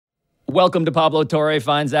Welcome to Pablo Torre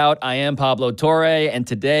Finds Out. I am Pablo Torre, and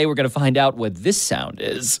today we're going to find out what this sound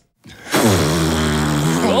is.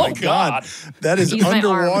 Oh my God. That is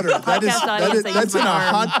underwater. That's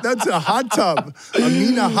a hot tub. A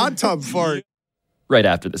Mina hot tub fart. Right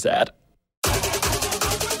after this ad.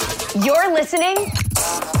 You're listening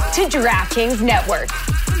to DraftKings Network.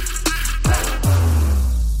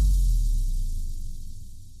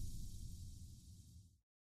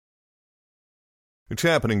 It's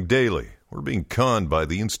happening daily. We're being conned by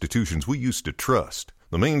the institutions we used to trust.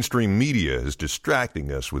 The mainstream media is distracting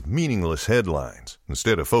us with meaningless headlines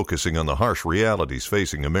instead of focusing on the harsh realities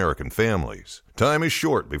facing American families. Time is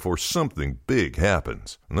short before something big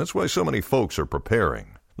happens, and that's why so many folks are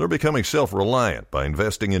preparing. They're becoming self-reliant by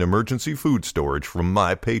investing in emergency food storage from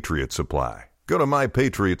My Patriot Supply. Go to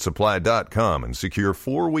MyPatriotSupply.com and secure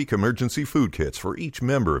 4-week emergency food kits for each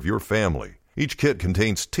member of your family. Each kit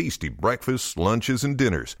contains tasty breakfasts, lunches, and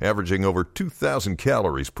dinners, averaging over 2,000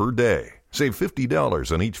 calories per day. Save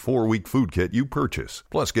 $50 on each 4-week food kit you purchase.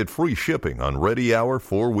 Plus, get free shipping on Ready Hour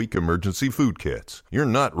 4-week emergency food kits. You're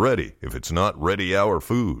not ready if it's not Ready Hour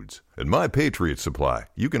foods. At My Patriot Supply,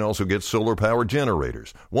 you can also get solar power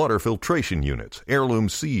generators, water filtration units, heirloom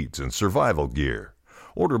seeds, and survival gear.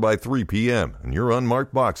 Order by 3 p.m. and your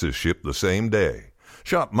unmarked boxes ship the same day.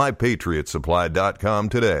 Shop MyPatriotSupply.com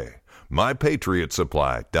today.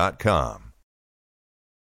 MyPatriotSupply.com.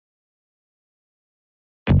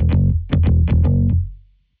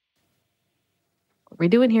 What are we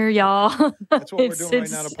doing here, y'all? That's what we're doing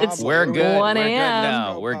right now to Pablo. We're good. 1 We're good a.m.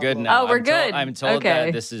 now. We're good now. Oh, we're good. I'm told Okay.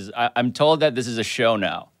 that this is. I'm told that this is a show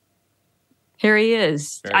now. Here he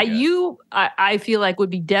is. Very good. I feel like would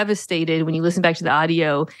be devastated when you listen back to the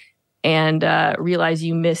audio and realize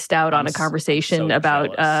you missed out on a conversation so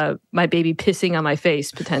about jealous. my baby pissing on my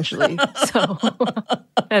face, potentially. So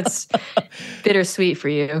that's bittersweet for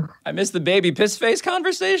you. I missed the baby piss face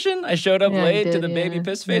conversation. I showed up Yeah, you late to did, the baby yeah.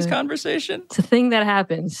 piss face Yeah. conversation. It's a thing that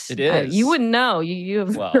happens. It is. You wouldn't know. You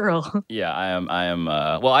have a girl. Yeah, I am.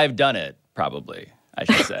 Well, I've done it, probably, I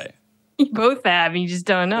should say. You both have, and you just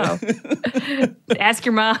don't know. Ask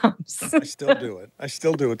your moms. I still do it. I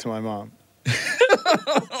still do it to my mom.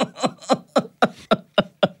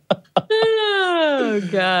 Oh,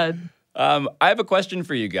 God. I have a question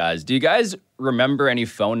for you guys. Do you guys remember any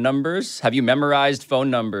phone numbers? Have you memorized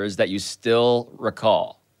phone numbers that you still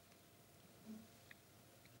recall?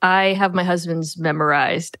 I have my husband's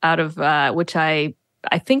memorized out of which I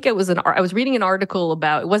think it was I was reading an article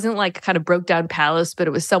about, it wasn't like kind of broke down palace, but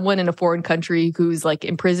it was someone in a foreign country who's like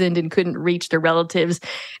imprisoned and couldn't reach their relatives.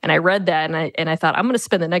 And I read that and I thought, I'm going to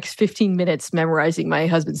spend the next 15 minutes memorizing my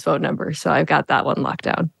husband's phone number. So I've got that one locked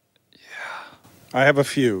down. I have a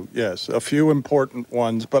few, yes, a few important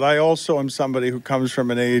ones. But I also am somebody who comes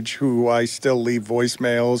from an age who I still leave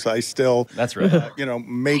voicemails. I still, That's right.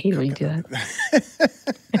 make. I hate when you do that.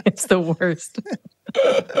 It's the worst.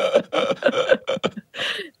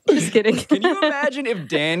 Just kidding. Can you imagine if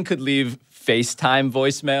Dan could leave FaceTime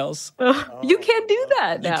voicemails? You can't do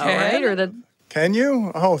that now, can? right? Or that. Can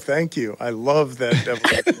you? Oh, thank you. I love that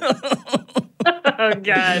evolution. Oh,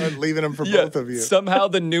 God. I'm leaving them for both of you. Somehow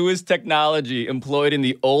the newest technology employed in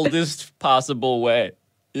the oldest possible way.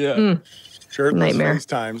 Yeah. Shirtless Nightmare.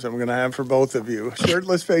 FaceTimes I'm going to have for both of you.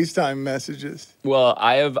 Shirtless FaceTime messages. Well,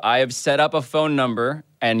 I have set up a phone number,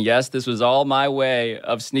 and yes, this was all my way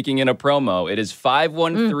of sneaking in a promo. It is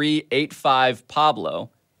 513-85-PABLO.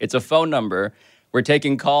 It's a phone number. We're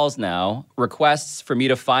taking calls now, requests for me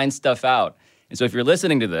to find stuff out. And so if you're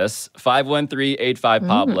listening to this,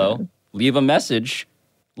 513-85-PABLO, leave a message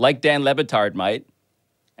like Dan Le Batard might,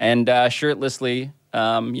 and shirtlessly,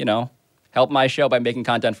 help my show by making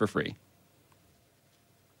content for free.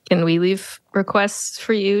 Can we leave requests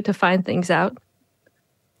for you to find things out?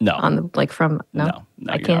 No. On the no, No,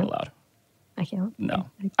 I you're can't. not allowed. I can't. No.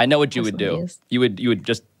 I know what you would do. You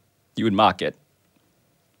would mock it.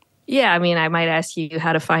 Yeah, I mean, I might ask you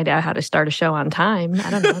how to find out how to start a show on time. I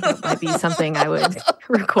don't know. That might be something I would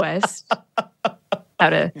request. How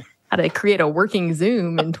to create a working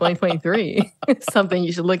Zoom in 2023. Something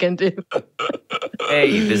you should look into.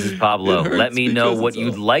 Hey, this is Pablo. Let me know what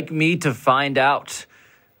you'd like me to find out.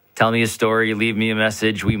 Tell me a story, leave me a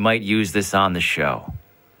message. We might use this on the show.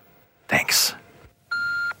 Thanks.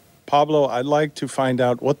 Pablo, I'd like to find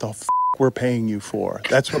out what the we're paying you for.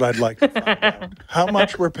 That's what I'd like to find out. How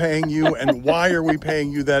much we're paying you and why are we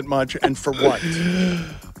paying you that much and for what?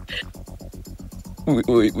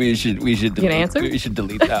 We should You gonna answer? We should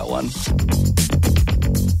delete that one.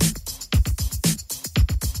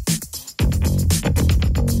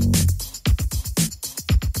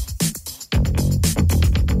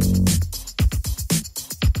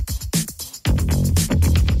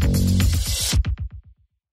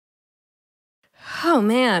 Oh,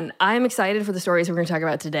 man. I'm excited for the stories we're going to talk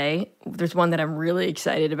about today. There's one that I'm really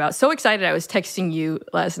excited about. So excited I was texting you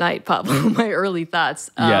last night, Pablo, my early thoughts.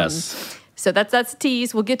 Yes. So that's a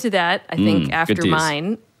tease. We'll get to that, I think, after tease.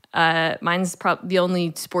 mine. Mine's the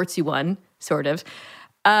only sportsy one, sort of.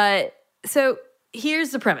 So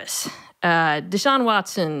here's the premise. Deshaun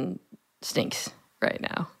Watson stinks right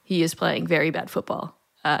now. He is playing very bad football.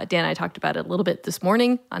 Dan and I talked about it a little bit this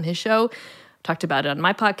morning on his show. Talked about it on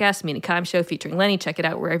my podcast, Mina Kimes Show, featuring Lenny. Check it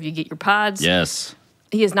out wherever you get your pods. Yes.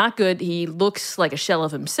 He is not good. He looks like a shell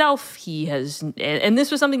of himself. He has, and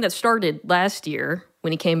this was something that started last year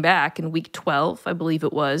when he came back in week 12, I believe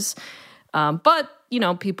it was. But,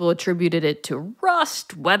 people attributed it to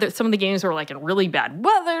rust, weather. Some of the games were like in really bad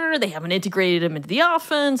weather. They haven't integrated him into the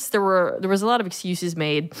offense. There was a lot of excuses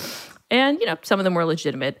made, and, some of them were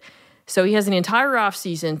legitimate. So he has an entire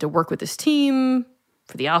offseason to work with his team,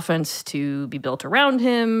 for the offense to be built around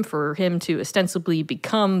him, for him to ostensibly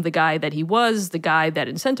become the guy that he was, the guy that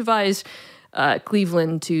incentivized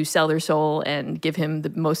Cleveland to sell their soul and give him the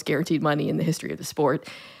most guaranteed money in the history of the sport.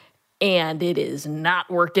 And it is not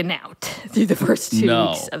working out through the first 2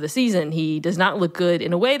 weeks of the season. He does not look good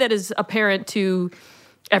in a way that is apparent to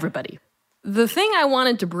everybody. The thing I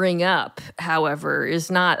wanted to bring up, however,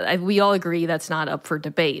 is not, we all agree that's not up for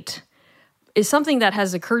debate, is something that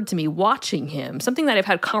has occurred to me watching him, something that I've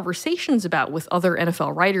had conversations about with other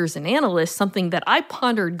NFL writers and analysts, something that I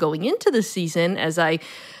pondered going into the season as I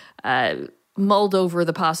mulled over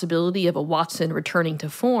the possibility of a Watson returning to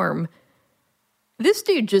form. This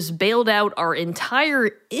dude just bailed out our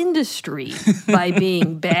entire industry by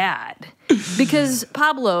being bad. Because,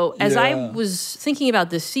 Pablo, as I was thinking about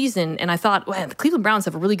this season, and I thought, well, the Cleveland Browns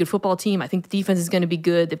have a really good football team. I think the defense is going to be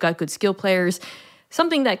good. They've got good skill players.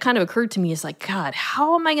 Something that kind of occurred to me is like, God,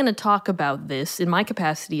 how am I going to talk about this in my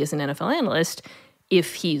capacity as an NFL analyst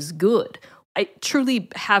if he's good? I truly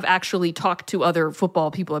have actually talked to other football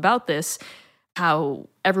people about this, how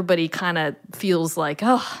everybody kind of feels like,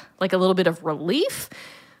 like a little bit of relief.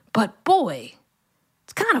 But boy,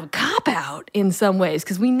 it's kind of a cop-out in some ways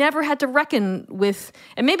because we never had to reckon with,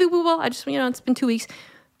 and maybe we will, it's been 2 weeks,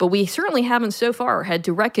 but we certainly haven't so far had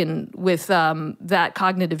to reckon with that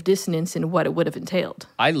cognitive dissonance and what it would have entailed.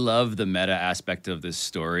 I love the meta aspect of this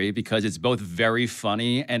story because it's both very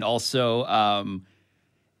funny and also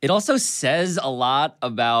it also says a lot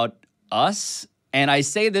about us. And I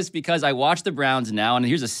say this because I watch the Browns now, and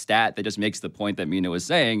here's a stat that just makes the point that Mina was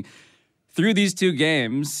saying. Through these 2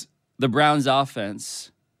 games, the Browns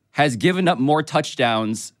offense has given up more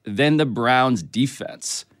touchdowns than the Browns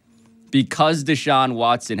defense. Because Deshaun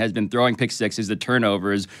Watson has been throwing pick sixes, the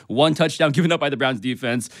turnovers, 1 touchdown given up by the Browns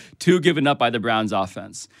defense, 2 given up by the Browns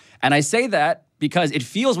offense. And I say that because it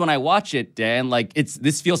feels when I watch it, Dan, like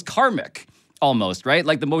this feels karmic almost, right?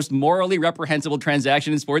 Like the most morally reprehensible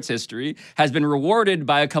transaction in sports history has been rewarded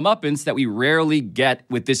by a comeuppance that we rarely get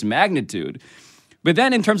with this magnitude. But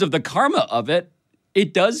then in terms of the karma of it,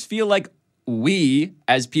 it does feel like we,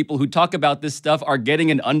 as people who talk about this stuff, are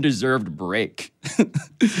getting an undeserved break.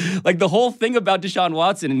 Like the whole thing about Deshaun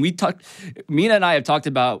Watson, and Mina and I have talked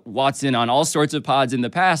about Watson on all sorts of pods in the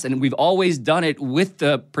past, and we've always done it with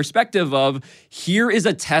the perspective of here is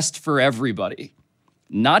a test for everybody.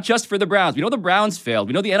 Not just for the Browns. We know the Browns failed.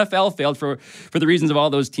 We know the NFL failed for the reasons of all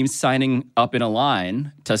those teams signing up in a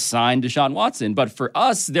line to sign Deshaun Watson. But for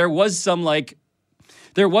us, there was some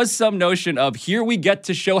notion of here we get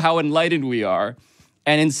to show how enlightened we are,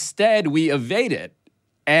 and instead we evade it.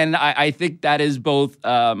 And I think that is both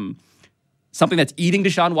something that's eating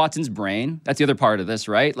Deshaun Watson's brain. That's the other part of this,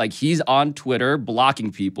 right? Like he's on Twitter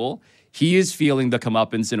blocking people. He is feeling the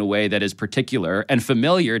comeuppance in a way that is particular and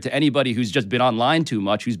familiar to anybody who's just been online too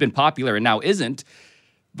much, who's been popular and now isn't.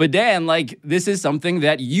 But Dan, like this is something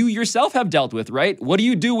that you yourself have dealt with, right? What do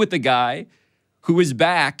you do with the guy who is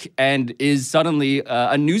back and is suddenly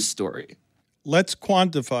a news story? Let's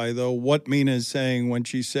quantify, though, what Mina is saying when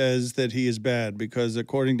she says that he is bad, because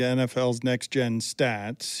according to NFL's next-gen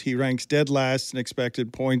stats, he ranks dead last in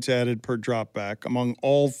expected points added per dropback among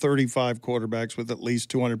all 35 quarterbacks with at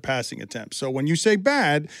least 200 passing attempts. So when you say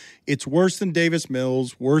bad, it's worse than Davis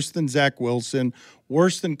Mills, worse than Zach Wilson,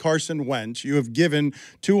 worse than Carson Wentz. You have given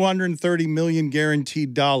 $230 million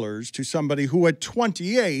guaranteed dollars to somebody who at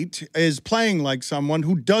 28 is playing like someone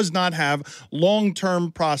who does not have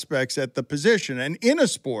long-term prospects at the position. And in a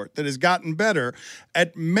sport that has gotten better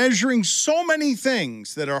at measuring so many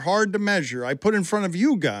things that are hard to measure, I put in front of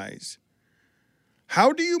you guys,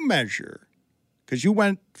 how do you measure because you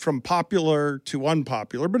went from popular to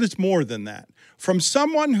unpopular, but it's more than that. From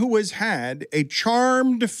someone who has had a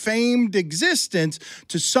charmed, famed existence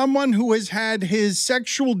to someone who has had his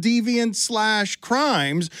sexual deviance /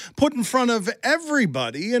 crimes put in front of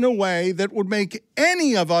everybody in a way that would make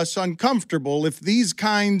any of us uncomfortable if these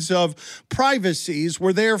kinds of privacies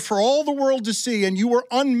were there for all the world to see and you were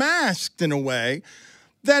unmasked in a way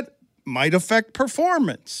that might affect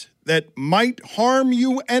performance, that might harm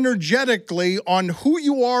you energetically on who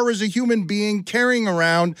you are as a human being, carrying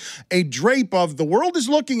around a drape of the world is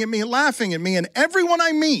looking at me, laughing at me, and everyone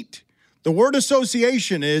I meet, the word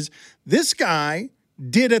association is this guy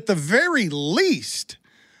did at the very least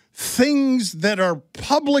things that are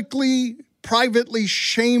publicly, privately,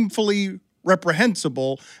 shamefully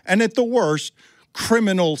reprehensible, and at the worst,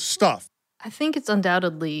 criminal stuff. I think it's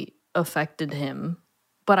undoubtedly affected him.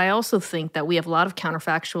 But I also think that we have a lot of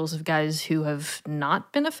counterfactuals of guys who have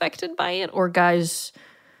not been affected by it, or guys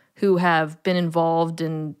who have been involved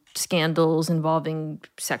in scandals involving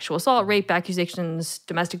sexual assault, rape accusations,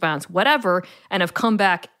 domestic violence, whatever, and have come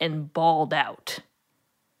back and bawled out.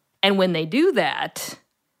 And when they do that,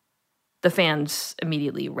 the fans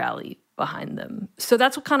immediately rally behind them. So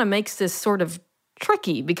that's what kind of makes this sort of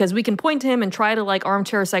tricky, because we can point to him and try to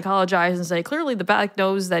armchair psychologize and say, clearly the back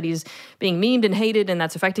knows that he's being memed and hated and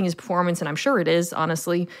that's affecting his performance. And I'm sure it is,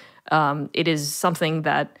 honestly. It is something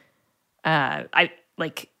that I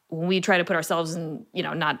like when we try to put ourselves in,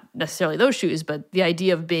 not necessarily those shoes, but the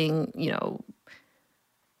idea of being,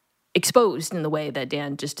 exposed in the way that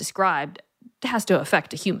Dan just described has to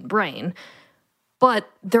affect a human brain. But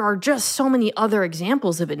there are just so many other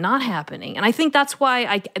examples of it not happening. And I think that's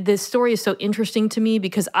why this story is so interesting to me,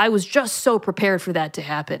 because I was just so prepared for that to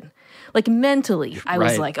happen. Mentally, I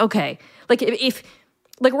was like, okay. If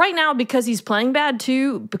right now, because he's playing bad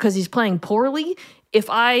too, because he's playing poorly, if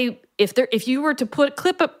you were to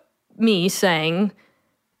clip up me saying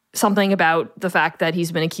something about the fact that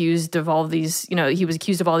he's been accused of all of these, he was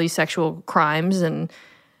accused of all these sexual crimes and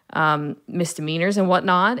misdemeanors and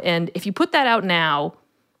whatnot. And if you put that out now,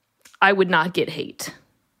 I would not get hate.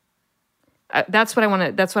 That's what I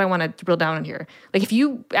want to drill down on here. If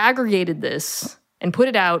you aggregated this and put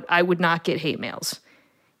it out, I would not get hate mails.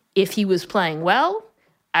 If he was playing well,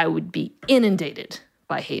 I would be inundated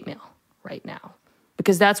by hate mail right now,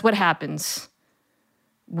 because that's what happens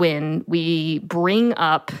when we bring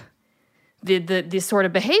up this sort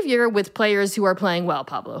of behavior with players who are playing well,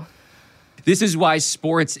 Pablo. This is why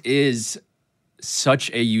sports is such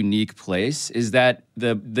a unique place, is that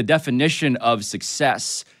the definition of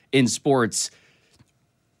success in sports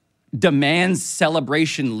demands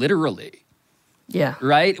celebration literally. Yeah.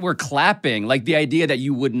 Right? We're clapping. The idea that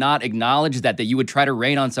you would not acknowledge that you would try to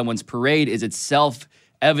rain on someone's parade is itself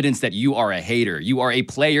evidence that you are a hater. You are a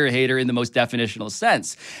player hater in the most definitional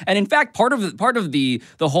sense. And in fact, part of the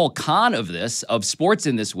whole con of this, of sports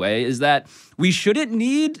in this way, is that we shouldn't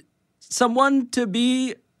need someone to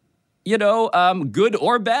be, good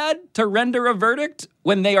or bad to render a verdict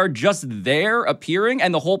when they are just there appearing.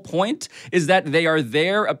 And the whole point is that they are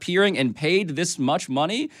there appearing and paid this much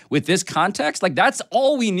money with this context. That's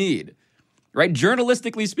all we need, right?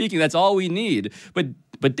 Journalistically speaking, that's all we need.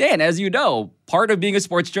 But Dan, as you know, part of being a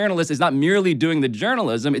sports journalist is not merely doing the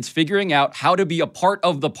journalism, it's figuring out how to be a part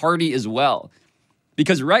of the party as well.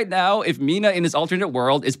 Because right now, if Mina in this alternate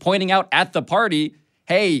world is pointing out at the party,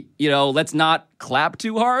 hey, let's not clap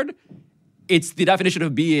too hard, it's the definition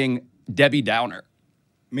of being Debbie Downer.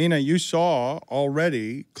 Mina, you saw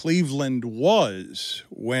already Cleveland was,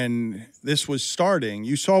 when this was starting,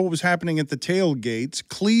 you saw what was happening at the tailgates.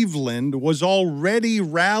 Cleveland was already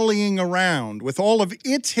rallying around with all of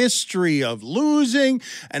its history of losing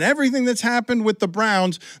and everything that's happened with the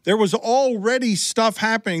Browns. There was already stuff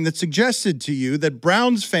happening that suggested to you that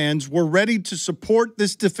Browns fans were ready to support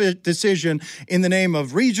this decision in the name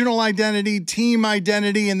of regional identity, team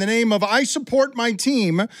identity, in the name of I support my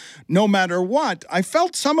team no matter what. I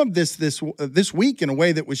felt some of this week in a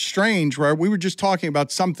way that was strange, where we were just talking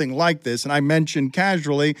about something like this, and I mentioned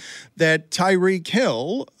casually that Tyreek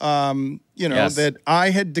Hill, Yes. that I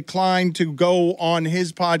had declined to go on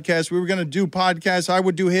his podcast. We were going to do podcasts. I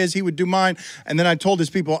would do his, he would do mine. And then I told his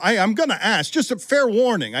people, I'm going to ask, just a fair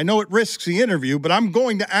warning. I know it risks the interview, but I'm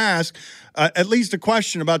going to ask at least a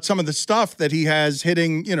question about some of the stuff that he has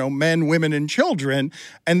hitting, men, women, and children.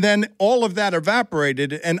 And then all of that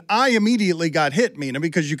evaporated. And I immediately got hit, Mina,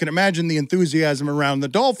 because you can imagine the enthusiasm around the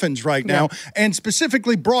Dolphins right now. And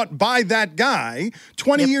specifically brought by that guy,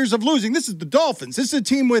 20 years of losing. This is the Dolphins. This is a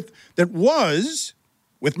team that was,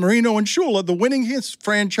 with Marino and Shula, the winningest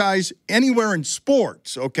franchise anywhere in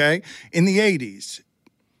sports, okay, in the 80s.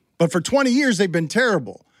 But for 20 years, they've been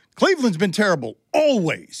terrible. Cleveland's been terrible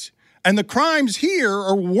always. And the crimes here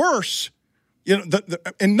are worse,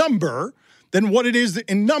 in number than what it is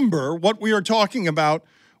in number, what we are talking about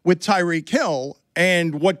with Tyreek Hill.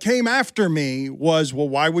 And what came after me was, well,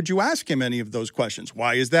 why would you ask him any of those questions?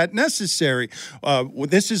 Why is that necessary?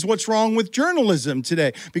 This is what's wrong with journalism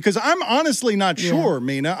today. Because I'm honestly not sure,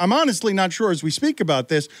 Mina. I'm honestly not sure as we speak about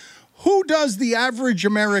this. Who does the average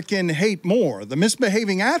American hate more, the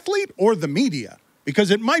misbehaving athlete or the media? Because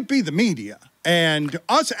it might be the media. And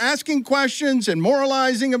us asking questions and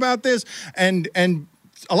moralizing about this, and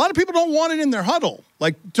a lot of people don't want it in their huddle.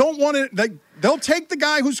 Don't want it. They'll take the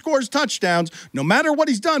guy who scores touchdowns, no matter what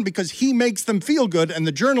he's done, because he makes them feel good. And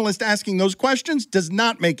the journalist asking those questions does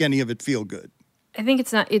not make any of it feel good. I think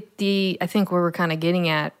it's not I think where we're kind of getting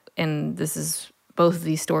at, and this is both of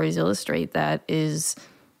these stories illustrate that, is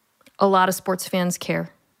a lot of sports fans care.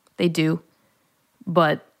 They do.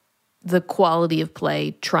 But the quality of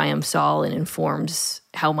play triumphs all and informs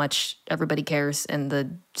how much everybody cares and the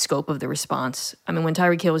scope of the response. I mean, when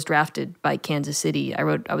Tyreek Hill was drafted by Kansas City, I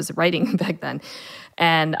was writing back then,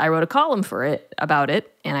 and I wrote a column about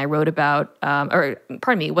it, and I wrote about,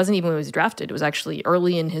 it wasn't even when he was drafted. It was actually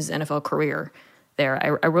early in his NFL career there.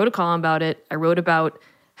 I wrote a column about it. I wrote about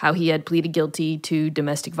how he had pleaded guilty to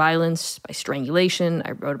domestic violence by strangulation.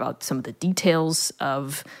 I wrote about some of the details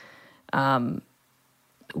of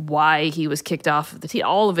why he was kicked off of the team.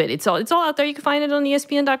 All of it. It's all out there. You can find it on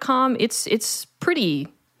ESPN.com.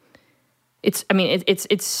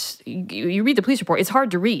 You read the police report. It's hard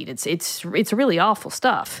to read. It's really awful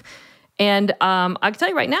stuff. And I can tell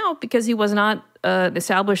you right now, because he was not an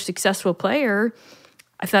established, successful player,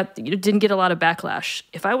 I thought it didn't get a lot of backlash.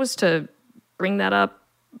 If I was to bring that up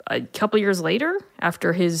a couple years later,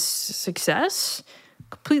 after his success,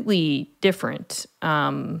 completely different.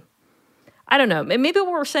 I don't know. Maybe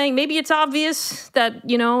what we're saying, maybe it's obvious that,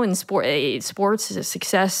 in sports, a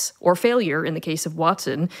success or failure, in the case of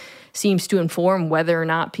Watson, seems to inform whether or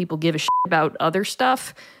not people give a shit about other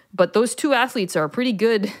stuff. But those two athletes are a pretty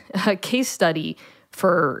good case study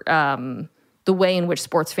for the way in which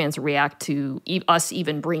sports fans react to us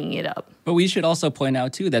even bringing it up. But we should also point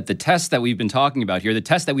out, too, that the test that we've been talking about here, the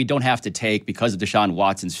test that we don't have to take because of Deshaun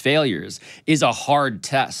Watson's failures, is a hard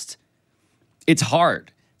test. It's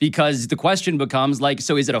hard. Because the question becomes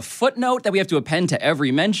so is it a footnote that we have to append to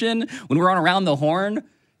every mention when we're on Around the Horn?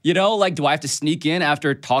 Do I have to sneak in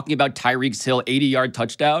after talking about Tyreek Hill 80-yard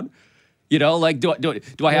touchdown? Do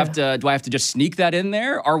I have to just sneak that in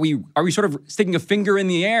there? Are we sort of sticking a finger in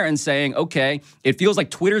the air and saying, okay, it feels like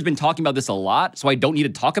Twitter's been talking about this a lot, so I don't need to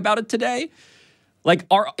talk about it today?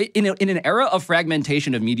 In an era of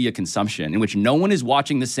fragmentation of media consumption in which no one is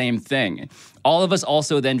watching the same thing, all of us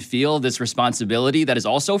also then feel this responsibility that is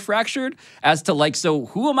also fractured as to so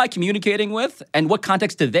who am I communicating with and what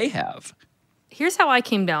context do they have? Here's how I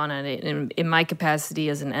came down on it in my capacity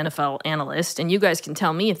as an NFL analyst, and you guys can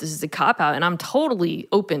tell me if this is a cop-out, and I'm totally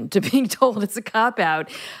open to being told it's a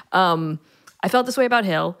cop-out. I felt this way about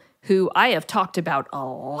Hill, who I have talked about a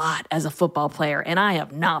lot as a football player, and I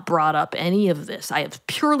have not brought up any of this. I have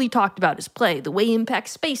purely talked about his play, the way he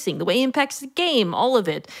impacts spacing, the way he impacts the game, all of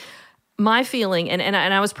it. My feeling, and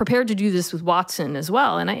I was prepared to do this with Watson as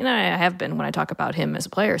well, and I have been when I talk about him as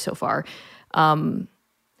a player so far.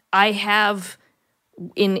 I have,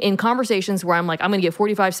 in conversations where I'm I'm going to get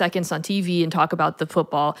 45 seconds on TV and talk about the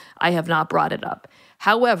football, I have not brought it up.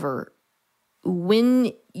 However,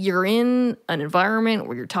 when you're in an environment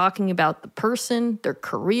where you're talking about the person, their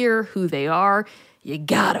career, who they are, you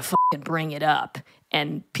gotta fucking bring it up.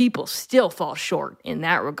 And people still fall short in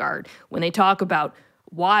that regard when they talk about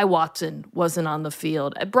why Watson wasn't on the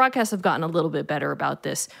field. Broadcasts have gotten a little bit better about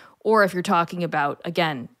this. Or if you're talking about,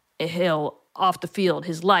 again, a Hill off the field,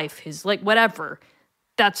 his life, his whatever,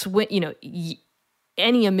 that's when,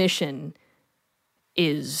 any omission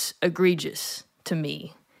is egregious to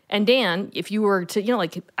me. And Dan, if you were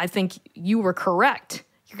to, I think you were correct.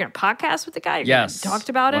 You're going to podcast with the guy. Yes. Talked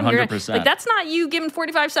about him. 100%. That's not you giving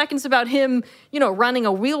 45 seconds about him, running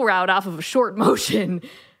a wheel route off of a short motion.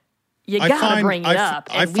 You got to bring it up.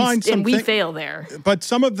 And we fail there. But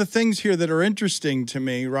some of the things here that are interesting to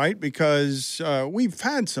me, right? Because we've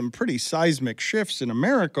had some pretty seismic shifts in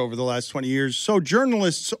America over the last 20 years. So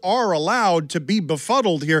journalists are allowed to be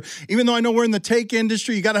befuddled here. Even though I know we're in the take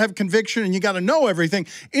industry, you got to have conviction and you got to know everything.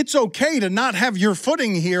 It's okay to not have your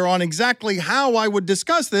footing here on exactly how I would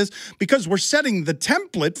discuss this, because we're setting the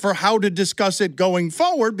template for how to discuss it going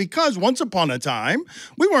forward. Because once upon a time,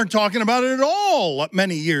 we weren't talking about it at all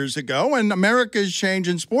many years ago. ago, and America's change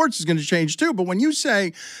in sports is going to change too. But when you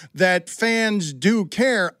say that fans do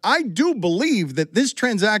care, I do believe that this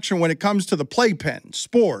transaction, when it comes to the playpen,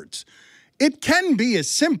 sports, it can be as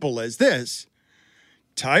simple as this.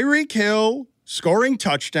 Tyreek Hill scoring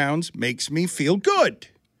touchdowns makes me feel good.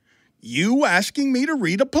 You asking me to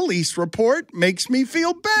read a police report makes me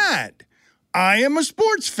feel bad. I am a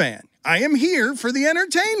sports fan. I am here for the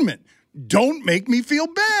entertainment. Don't make me feel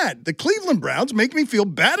bad. The Cleveland Browns make me feel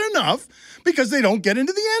bad enough because they don't get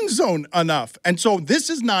into the end zone enough. And so this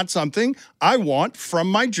is not something I want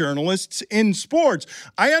from my journalists in sports.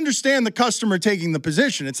 I understand the customer taking the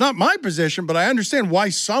position. It's not my position, but I understand why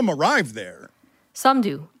some arrive there. Some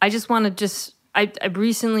do. I just want to I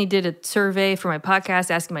recently did a survey for my podcast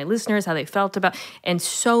asking my listeners how they felt about, and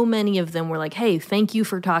so many of them were like, hey, thank you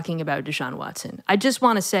for talking about Deshaun Watson. I just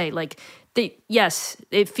want to say, yes,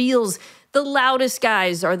 it feels the loudest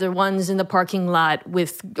guys are the ones in the parking lot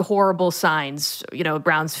with horrible signs,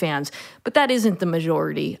 Browns fans, but that isn't the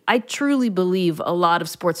majority. I truly believe a lot of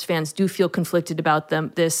sports fans do feel conflicted about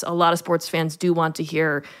this. A lot of sports fans do want to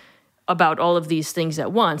hear about all of these things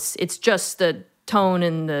at once. It's just the tone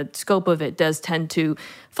and the scope of it does tend to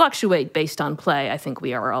fluctuate based on play. I think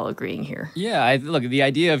we are all agreeing here. Yeah, look, the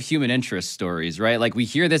idea of human interest stories, right? Like we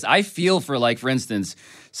hear this. I feel for for instance,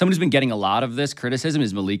 someone who's been getting a lot of this criticism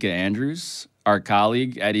is Malika Andrews, our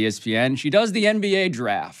colleague at ESPN. She does the NBA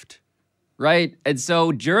draft, right? And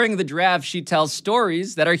so during the draft, she tells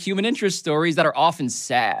stories that are human interest stories that are often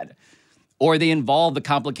sad, or they involve the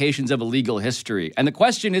complications of a legal history. And the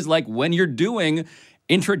question is when you're doing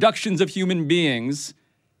introductions of human beings,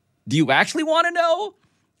 do you actually want to know?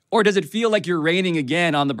 Or does it feel like you're raining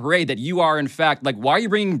again on the parade that you are, in fact, why are you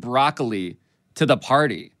bringing broccoli to the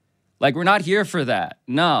party? We're not here for that.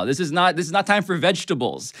 No, this is not time for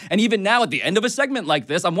vegetables. And even now at the end of a segment like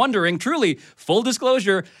this, I'm wondering, truly, full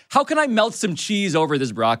disclosure, how can I melt some cheese over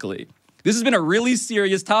this broccoli? This has been a really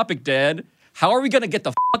serious topic, Dad. How are we going to get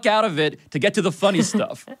the fuck out of it to get to the funny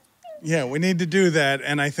stuff? Yeah, we need to do that,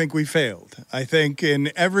 and I think we failed. I think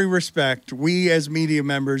in every respect, we as media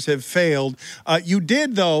members have failed. You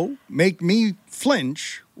did, though, make me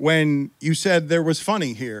flinch when you said there was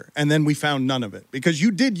funny here, and then we found none of it. Because you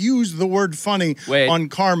did use the word funny on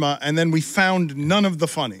Karma, and then we found none of the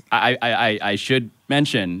funny. I should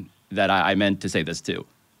mention that I meant to say this, too.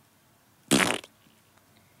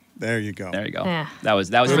 There you go. There you go. Yeah. That was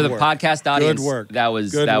for the podcast audience. Good work. That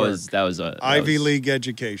was a Ivy League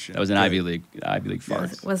education. That was an Ivy League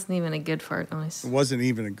fart. It wasn't even a good fart noise. It wasn't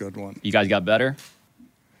even a good one. You guys got better?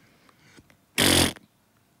 That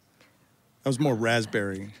was more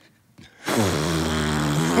raspberry.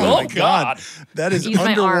 Oh my God. That is Use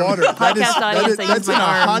my arm. underwater. Podcast audience, I use my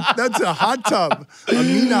arm. That's a hot tub. A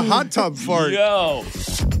Mina hot tub fart. Yo.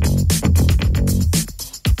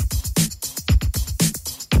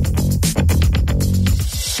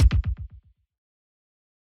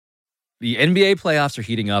 The NBA playoffs are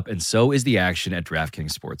heating up, and so is the action at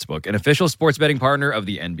DraftKings Sportsbook, an official sports betting partner of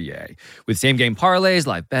the NBA. With same-game parlays,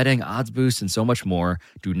 live betting, odds boosts, and so much more,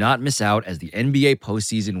 do not miss out as the NBA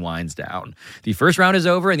postseason winds down. The first round is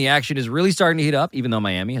over, and the action is really starting to heat up, even though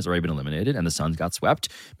Miami has already been eliminated and the Suns got swept.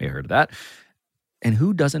 May have heard of that. And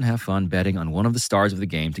who doesn't have fun betting on one of the stars of the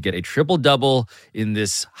game to get a triple-double in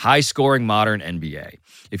this high-scoring modern NBA?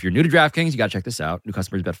 If you're new to DraftKings, you got to check this out. New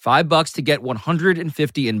customers bet $5 to get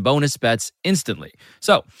 $150 in bonus bets instantly.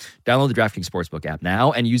 So download the DraftKings Sportsbook app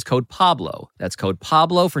now and use code Pablo. That's code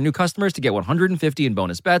Pablo for new customers to get $150 in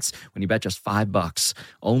bonus bets when you bet just $5.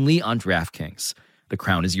 Only on DraftKings. The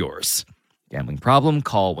crown is yours. Gambling problem?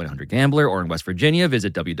 Call 1-800-GAMBLER, or in West Virginia,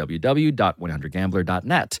 visit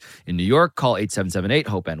www.100gambler.net. In New York, call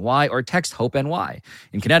 8778-HOPE-NY or text HOPE-NY.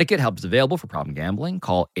 In Connecticut, help is available for problem gambling.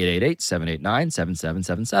 Call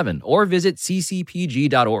 888-789-7777 or visit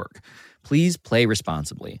ccpg.org. Please play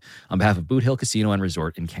responsibly. On behalf of Boot Hill Casino and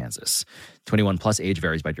Resort in Kansas. 21 plus, age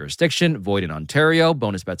varies by jurisdiction. Void in Ontario.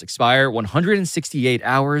 Bonus bets expire 168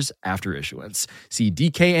 hours after issuance. See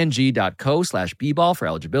dkng.co/bball for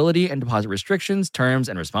eligibility and deposit restrictions, terms,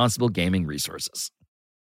 and responsible gaming resources.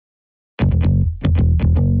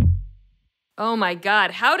 Oh my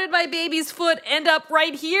God. How did my baby's foot end up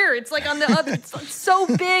right here? It's on the other, it's so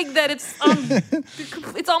big that it's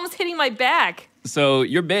almost hitting my back. So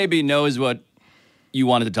your baby knows what you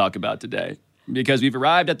wanted to talk about today, because we've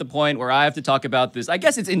arrived at the point where I have to talk about this. I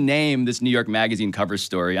guess it's in name, this New York Magazine cover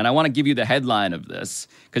story. And I want to give you the headline of this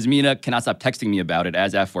because Mina cannot stop texting me about it,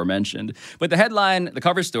 as aforementioned. But the headline, the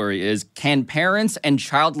cover story is, "Can Parents and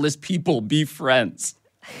Childless People Be Friends?"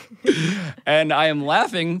 And I am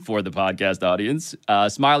laughing for the podcast audience,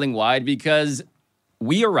 smiling wide, because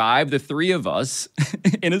we arrived, the three of us,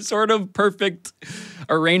 in a sort of perfect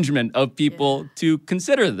arrangement of people to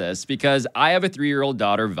consider this, because I have a 3-year-old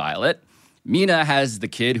daughter, Violet. Mina has the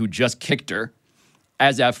kid who just kicked her,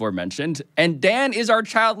 as aforementioned. And Dan is our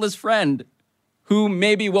childless friend, who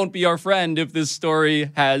maybe won't be our friend if this story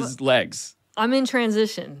has legs. I'm in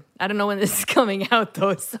transition. I don't know when this is coming out,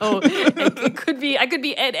 though, so it could be. I could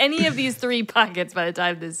be at any of these 3 pockets by the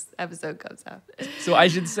time this episode comes out. So I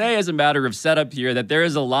should say, as a matter of setup here, that there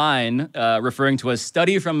is a line referring to a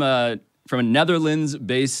study from a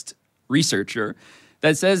Netherlands-based researcher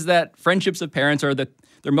that says that friendships of parents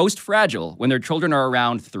they're most fragile when their children are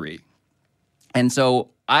around 3. And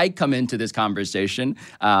so I come into this conversation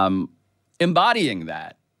embodying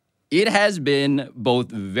that. It has been both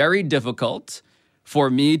very difficult for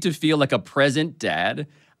me to feel like a present dad.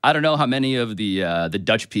 I don't know how many of the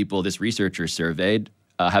Dutch people this researcher surveyed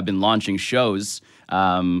have been launching shows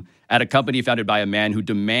at a company founded by a man who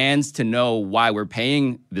demands to know why we're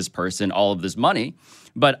paying this person all of this money.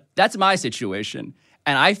 But that's my situation.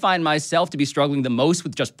 And I find myself to be struggling the most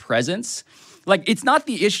with just presence. Like, it's not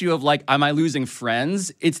the issue of, like, am I losing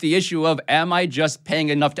friends? It's the issue of, am I just paying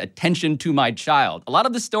enough attention to my child? A lot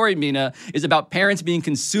of the story, Mina, is about parents being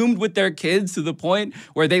consumed with their kids to the point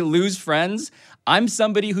where they lose friends. I'm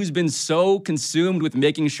somebody who's been so consumed with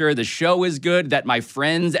making sure the show is good that my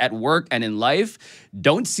friends at work and in life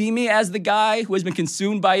don't see me as the guy who has been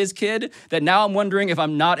consumed by his kid, that now I'm wondering if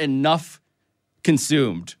I'm not enough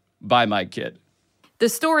consumed by my kid. The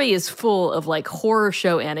story is full of like horror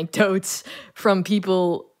show anecdotes from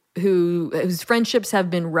people whose friendships have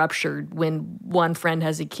been ruptured when one friend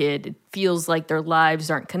has a kid. It feels like their lives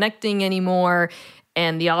aren't connecting anymore.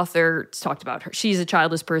 And the author talked about her. She's a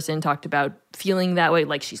childless person, talked about feeling that way,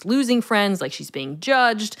 like she's losing friends, like she's being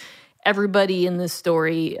judged. Everybody in this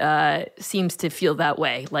story seems to feel that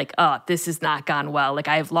way. Like, oh, this has not gone well. Like,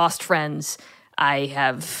 I have lost friends. I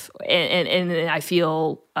have, and I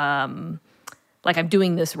feel like I'm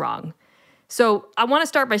doing this wrong. So I want to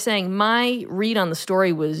start by saying my read on the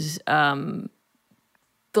story was a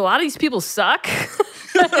lot of these people suck.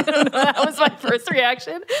 I don't know, that was my first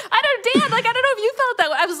reaction. I don't know if you felt that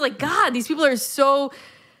way. I was like, God, these people are so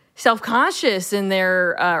self-conscious and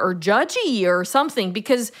they're or judgy or something,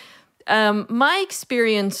 because my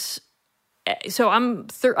experience, so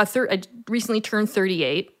I recently turned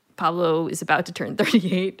 38. Pablo is about to turn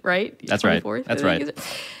 38, right? That's right. That's right. A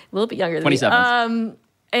little bit younger than 27. me.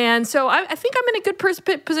 And so I think I'm in a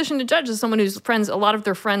good position to judge as someone whose friends, a lot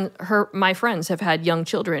of my friends have had young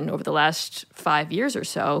children over the last 5 years or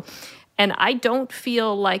so. And I don't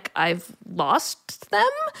feel like I've lost them.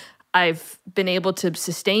 I've been able to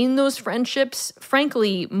sustain those friendships.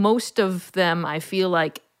 Frankly, most of them, I feel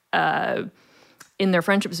like in their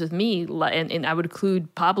friendships with me, and I would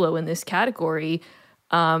include Pablo in this category,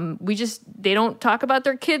 they don't talk about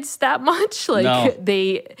their kids that much. Like, no.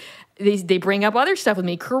 They bring up other stuff with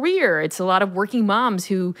me. Career. It's a lot of working moms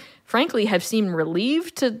who, frankly, have seemed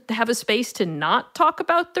relieved to have a space to not talk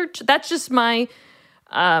about their. That's just my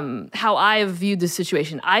how I have viewed the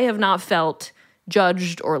situation. I have not felt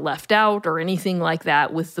judged or left out or anything like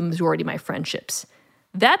that with the majority of my friendships.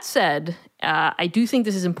 That said, I do think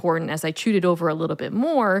this is important. As I chewed it over a little bit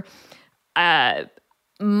more,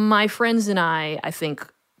 my friends and I think,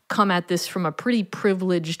 come at this from a pretty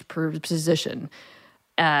privileged position.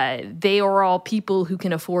 They are all people who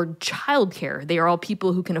can afford childcare. They are all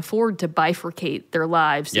people who can afford to bifurcate their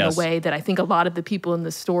lives in a way that I think a lot of the people in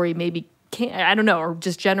the story maybe can't, I don't know, or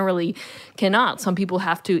just generally cannot. Some people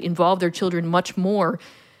have to involve their children much more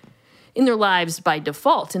in their lives by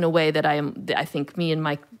default in a way that I think me and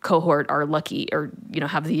my cohort are lucky, or,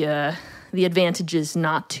 have the advantages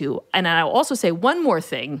not to. And I'll also say one more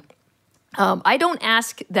thing. I don't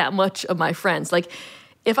ask that much of my friends. Like,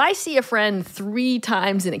 if I see a friend 3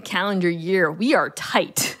 times in a calendar year, we are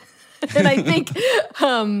tight. And I think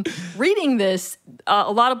reading this,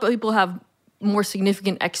 a lot of people have more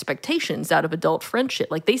significant expectations out of adult friendship.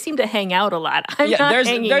 Like, they seem to hang out a lot. I'm not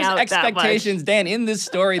hanging out expectations, Dan. In this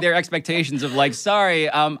story, there are expectations of like, sorry,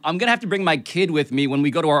 I'm going to have to bring my kid with me when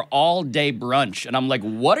we go to our all-day brunch. And I'm like,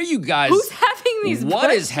 what are you guys? Who's having these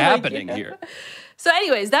What is happening here? So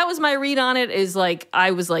anyways, that was my read on it, is like,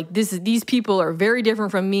 I was like, these people are very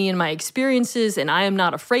different from me and my experiences, and I am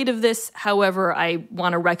not afraid of this. However, I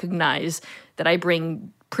want to recognize that I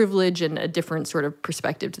bring privilege and a different sort of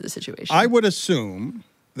perspective to the situation. I would assume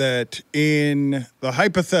that in the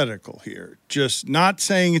hypothetical here, just not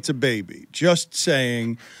saying it's a baby, just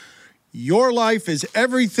saying your life is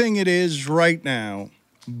everything it is right now,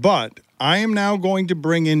 but I am now going to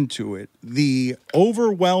bring into it the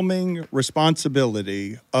overwhelming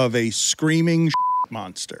responsibility of a screaming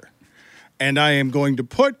monster. And I am going to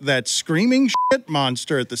put that screaming shit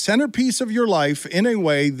monster at the centerpiece of your life in a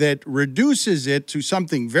way that reduces it to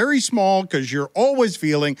something very small because you're always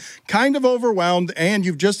feeling kind of overwhelmed and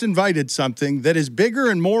you've just invited something that is bigger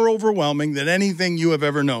and more overwhelming than anything you have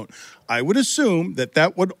ever known. I would assume that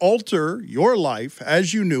that would alter your life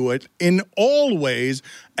as you knew it in all ways,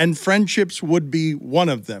 and friendships would be one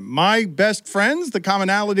of them. My best friends, the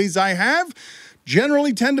commonalities I have,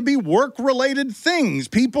 generally tend to be work-related things,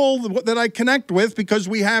 people that I connect with because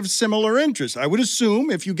we have similar interests. I would assume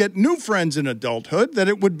if you get new friends in adulthood that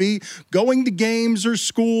it would be going to games or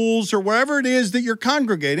schools or wherever it is that you're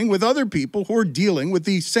congregating with other people who are dealing with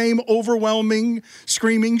the same overwhelming,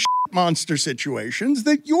 screaming monster situations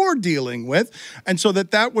that you're dealing with. And so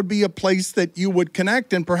that would be a place that you would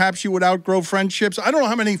connect, and perhaps you would outgrow friendships. I don't know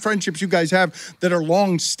how many friendships you guys have that are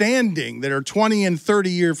long-standing, that are 20 and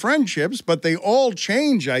 30-year friendships, but they all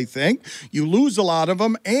change, I think. You lose a lot of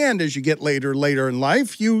them, and as you get later in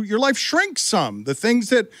life, your life shrinks some. The things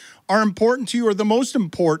that are important to you are the most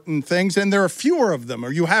important things, and there are fewer of them,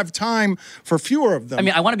 or you have time for fewer of them. I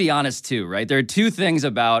mean, I want to be honest too, right? There are two things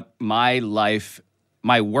about my life,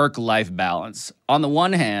 my work-life balance. On the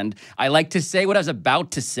one hand, I like to say what I was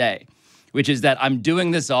about to say, which is that I'm doing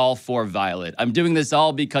this all for Violet. I'm doing this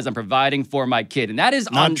all because I'm providing for my kid. And that is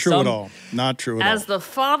not true at all. Not true at all. As the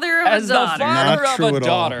father of a daughter. As the father of a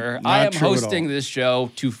daughter, I am hosting this show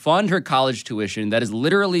to fund her college tuition. That is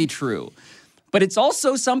literally true. But it's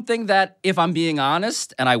also something that, if I'm being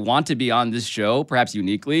honest, and I want to be on this show, perhaps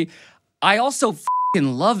uniquely, I also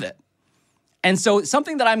fucking love it. And so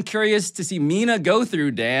something that I'm curious to see Mina go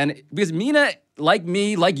through, Dan, because Mina, like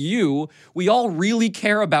me, like you, we all really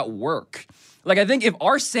care about work. Like, I think if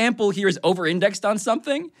our sample here is over-indexed on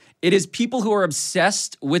something, it is people who are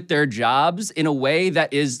obsessed with their jobs in a way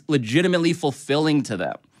that is legitimately fulfilling to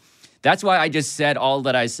them. That's why I just said all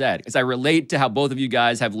that I said, because I relate to how both of you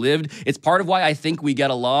guys have lived. It's part of why I think we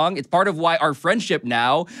get along. It's part of why our friendship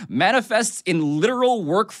now manifests in literal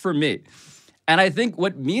work for me. And I think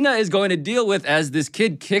what Mina is going to deal with as this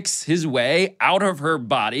kid kicks his way out of her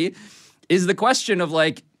body is the question of,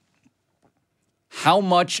 like, how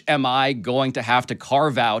much am I going to have to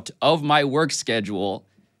carve out of my work schedule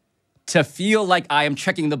to feel like I am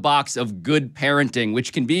checking the box of good parenting,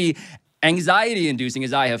 which can be anxiety-inducing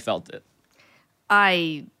as I have felt it.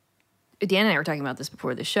 Dan and I were talking about this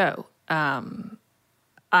before the show.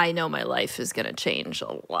 I know my life is going to change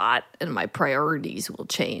a lot and my priorities will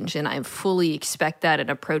change. And I fully expect that and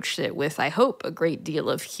approach it with, I hope, a great deal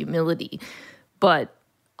of humility. But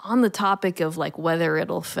on the topic of like whether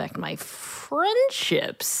it'll affect my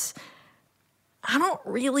friendships, I don't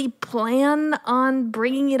really plan on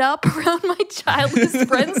bringing it up around my childhood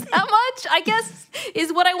friends that much, I guess,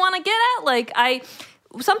 is what I want to get at. Like,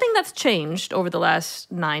 something that's changed over the last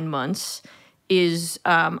 9 months is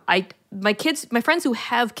my friends who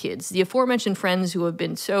have kids, the aforementioned friends who have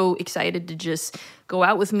been so excited to just go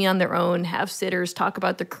out with me on their own, have sitters, talk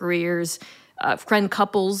about their careers, friend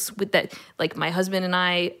couples with that, like my husband and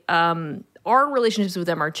I, our relationships with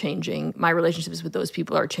them are changing. My relationships with those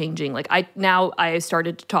people are changing. Like I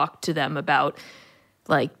started to talk to them about,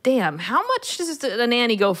 like, damn, how much does a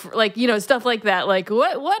nanny go for? Like, you know, stuff like that. Like,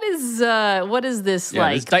 what is this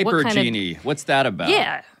like? This diaper genie. What's that about?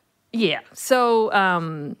 Yeah.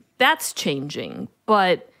 So that's changing,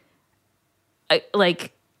 but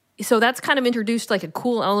so that's kind of introduced like a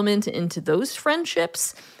cool element into those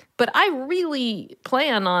friendships. But I really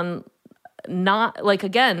plan on not, like,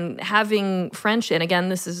 again, having friendship. And again,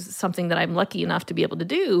 this is something that I'm lucky enough to be able to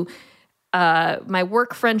do. My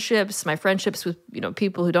work friendships, my friendships with, you know,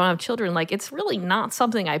 people who don't have children, like, it's really not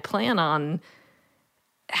something I plan on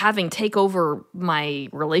having take over my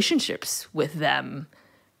relationships with them.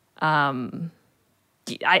 In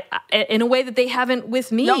a way that they haven't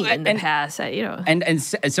with me in the past, you know. And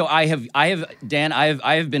so I have Dan,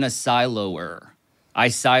 I have been a siloer. I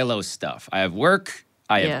silo stuff. I have work,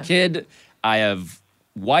 I have kid, I have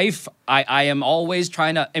wife. I am always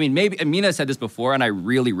trying to, I mean, maybe Mina said this before and I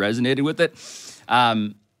really resonated with it.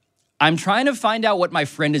 I'm trying to find out what my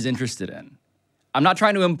friend is interested in. I'm not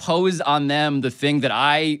trying to impose on them the thing that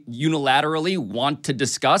I unilaterally want to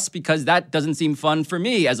discuss because that doesn't seem fun for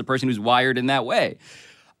me as a person who's wired in that way.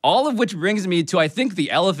 All of which brings me to, I think, the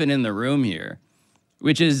elephant in the room here,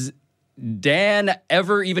 which is Dan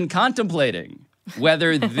ever even contemplating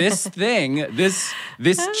whether this thing, this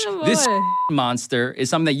monster is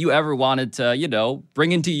something that you ever wanted to, you know,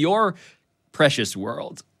 bring into your precious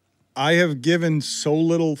world. I have given so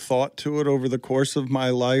little thought to it over the course of my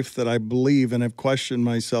life that I believe and have questioned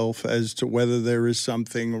myself as to whether there is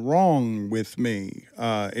something wrong with me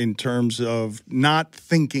in terms of not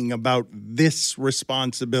thinking about this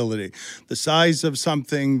responsibility, the size of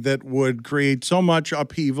something that would create so much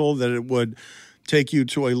upheaval that it would take you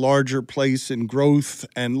to a larger place in growth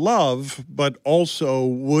and love, but also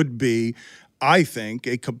would be, I think,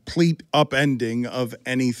 a complete upending of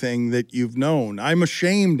anything that you've known. I'm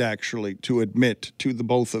ashamed, actually, to admit to the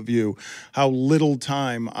both of you how little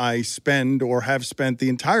time I spend or have spent the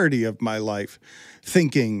entirety of my life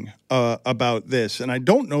thinking about this. And I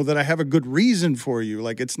don't know that I have a good reason for you.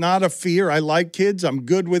 Like, it's not a fear. I like kids. I'm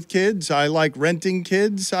good with kids. I like renting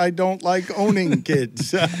kids. I don't like owning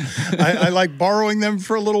kids. I like borrowing them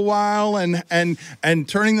for a little while and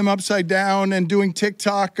turning them upside down and doing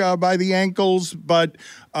TikTok by the ankles. But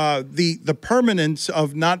the permanence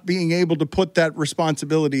of not being able to put that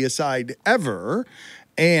responsibility aside ever,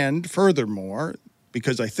 and furthermore,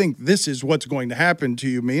 because I think this is what's going to happen to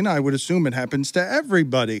you, Mina. I would assume it happens to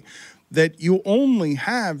everybody, that you only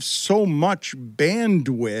have so much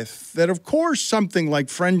bandwidth that, of course, something like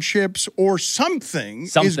friendships or something.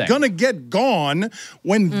 is going to get gone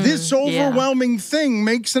when this overwhelming thing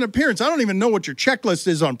makes an appearance. I don't even know what your checklist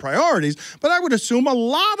is on priorities, but I would assume a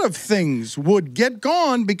lot of things would get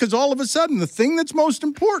gone because all of a sudden the thing that's most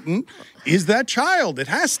important is that child. It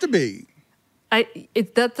has to be.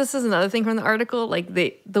 This is another thing from the article. Like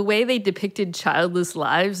the way they depicted childless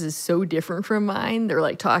lives is so different from mine. They're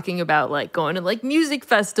like talking about like going to like music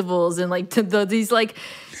festivals and like these like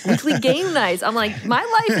weekly game nights. I'm like, my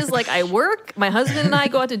life is like I work, my husband and I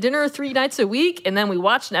go out to dinner 3 nights a week, and then we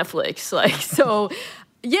watch Netflix. Like, so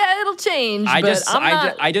yeah, it'll change.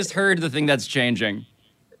 I just heard the thing that's changing.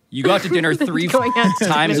 You go out to dinner 3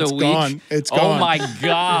 times a week. Gone. It's gone. Oh my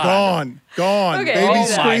God. Gone. Okay, Baby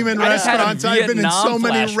screaming restaurants. I've been in so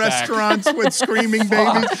many flashback. restaurants with screaming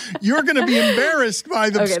babies. You're going to be embarrassed by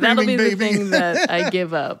the screaming baby. That'll be the thing that I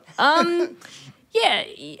give up. Yeah.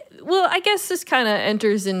 Well, I guess this kind of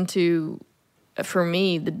enters into, for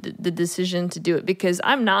me, the decision to do it because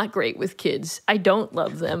I'm not great with kids. I don't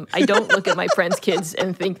love them. I don't look at my friends' kids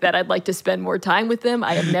and think that I'd like to spend more time with them.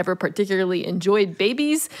 I have never particularly enjoyed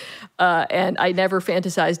babies, and I never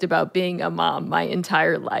fantasized about being a mom my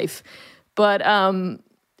entire life. But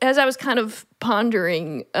as I was kind of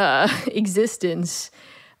pondering existence,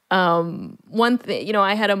 one thing,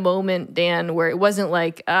 I had a moment, Dan, where it wasn't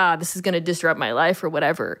like, this is going to disrupt my life or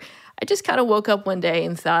whatever. I just kind of woke up one day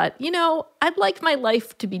and thought, I'd like my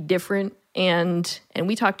life to be different. And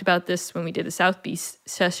we talked about this when we did the South Beach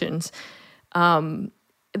sessions. The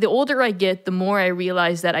older I get, the more I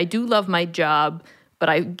realize that I do love my job, but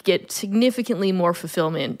I get significantly more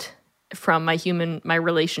fulfillment from my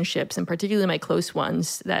relationships, and particularly my close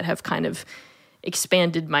ones that have kind of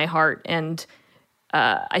expanded my heart. And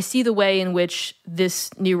I see the way in which this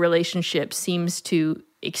new relationship seems to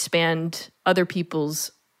expand other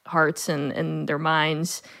people's hearts and their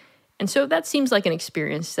minds. And so that seems like an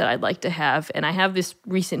experience that I'd like to have. And I have this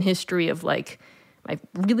recent history of like my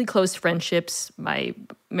really close friendships, my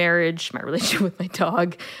marriage, my relationship with my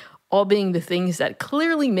dog, all being the things that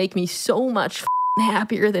clearly make me so much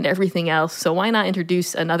happier than everything else. So why not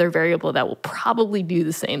introduce another variable that will probably do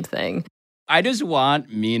the same thing? I just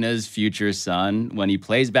want Mina's future son, when he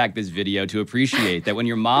plays back this video, to appreciate that when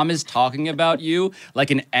your mom is talking about you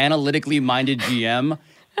like an analytically minded GM,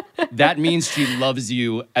 that means she loves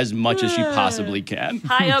you as much as she possibly can.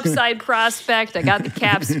 High upside prospect. I got the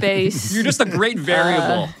cap space. You're just a great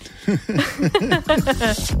variable.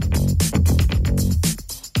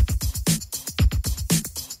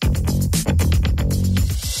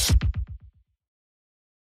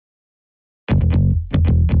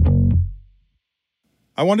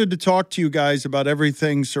 I wanted to talk to you guys about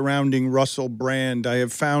everything surrounding Russell Brand. I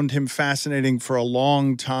have found him fascinating for a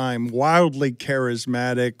long time, wildly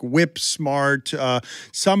charismatic, whip smart,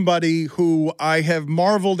 somebody who I have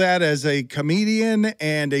marveled at as a comedian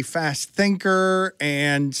and a fast thinker,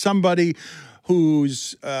 and somebody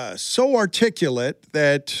who's so articulate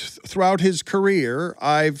that throughout his career,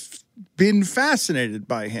 I've been fascinated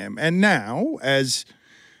by him. And now, as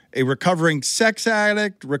a recovering sex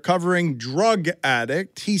addict, recovering drug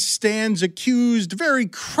addict, he stands accused very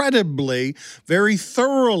credibly, very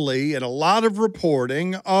thoroughly in a lot of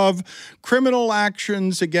reporting of criminal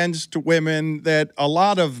actions against women that a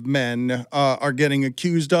lot of men are getting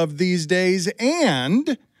accused of these days,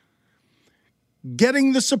 and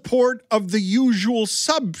getting the support of the usual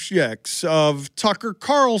subjects of Tucker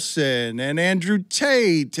Carlson and Andrew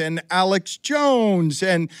Tate and Alex Jones,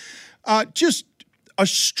 and just a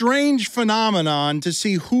strange phenomenon to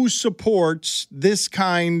see who supports this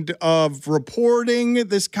kind of reporting,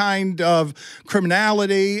 this kind of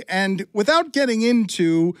criminality. And without getting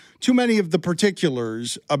into too many of the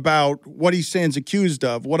particulars about what he stands accused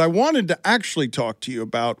of, what I wanted to actually talk to you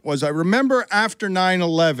about was I remember after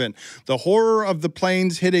 9/11, the horror of the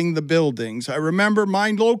planes hitting the buildings. I remember my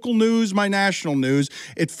local news, my national news.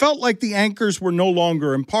 It felt like the anchors were no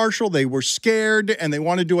longer impartial. They were scared and they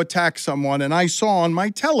wanted to attack someone. And I saw on my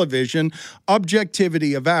television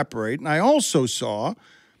objectivity evaporate. And I also saw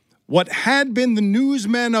what had been the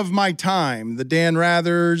newsmen of my time, the Dan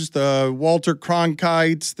Rathers, the Walter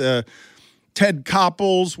Cronkites, the Ted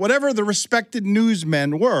Koppels, whatever the respected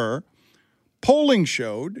newsmen were. Polling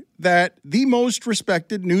showed that the most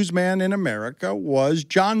respected newsman in America was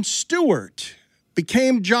Jon Stewart,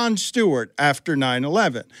 became Jon Stewart after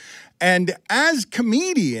 9/11. And as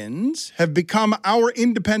comedians have become our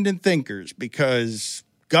independent thinkers because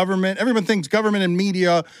everyone thinks government and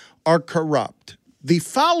media are corrupt. The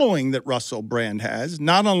following that Russell Brand has,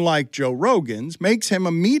 not unlike Joe Rogan's, makes him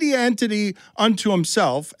a media entity unto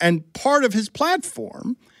himself, and part of his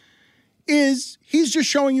platform is he's just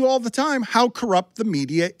showing you all the time how corrupt the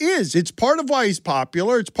media is. It's part of why he's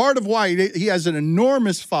popular. It's part of why he has an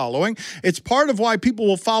enormous following. It's part of why people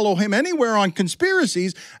will follow him anywhere on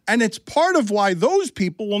conspiracies. And it's part of why those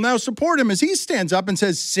people will now support him as he stands up and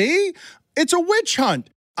says, see, it's a witch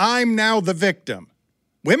hunt. I'm now the victim.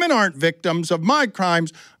 Women aren't victims of my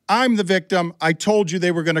crimes. I'm the victim. I told you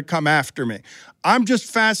they were going to come after me. I'm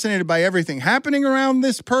just fascinated by everything happening around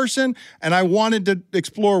this person, and I wanted to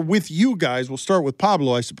explore with you guys, we'll start with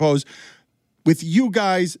Pablo, I suppose, with you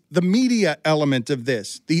guys, the media element of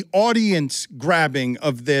this, the audience grabbing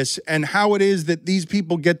of this, and how it is that these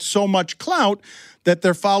people get so much clout that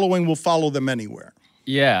their following will follow them anywhere.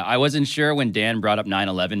 Yeah, I wasn't sure when Dan brought up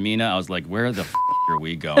 9/11, Mina. I was like, where the are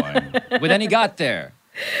we going? But then he got there.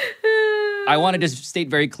 I wanted to state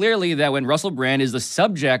very clearly that when Russell Brand is the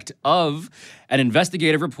subject of an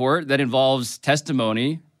investigative report that involves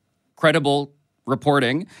testimony, credible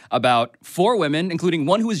reporting about 4 women, including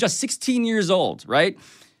one who was just 16 years old, right?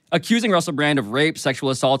 Accusing Russell Brand of rape, sexual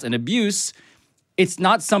assault, and abuse, it's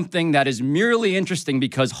not something that is merely interesting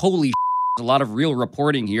because holy there's a lot of real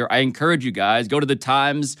reporting here. I encourage you guys, go to the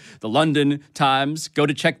Times, the London Times, go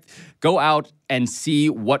out and see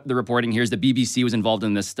what the reporting here is. The BBC was involved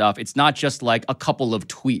in this stuff. It's not just like a couple of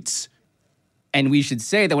tweets. And we should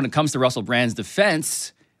say that when it comes to Russell Brand's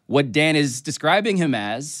defense, what Dan is describing him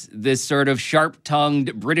as, this sort of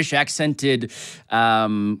sharp-tongued, British-accented,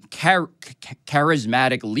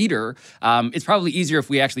 charismatic leader, it's probably easier if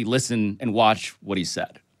we actually listen and watch what he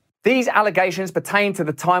said. These allegations pertain to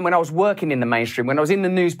the time when I was working in the mainstream, when I was in the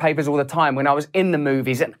newspapers all the time, when I was in the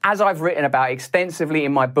movies. And as I've written about extensively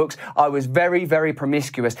in my books, I was very, very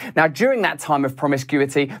promiscuous. Now, during that time of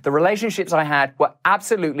promiscuity, the relationships I had were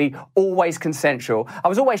absolutely always consensual. I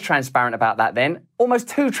was always transparent about that then, almost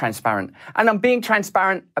too transparent. And I'm being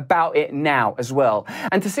transparent about it now as well.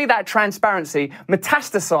 And to see that transparency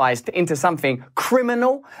metastasized into something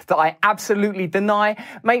criminal that I absolutely deny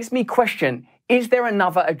makes me question, is there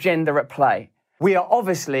another agenda at play? We are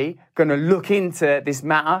obviously going to look into this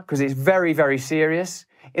matter because it's very, very serious.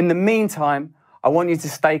 In the meantime, I want you to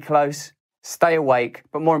stay close, stay awake,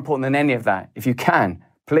 but more important than any of that, if you can,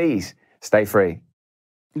 please stay free.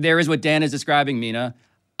 There is what Dan is describing, Mina.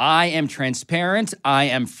 I am transparent. I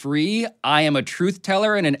am free. I am a truth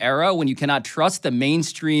teller in an era when you cannot trust the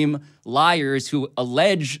mainstream liars who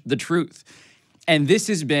allege the truth. And this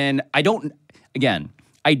has been, I don't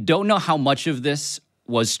know how much of this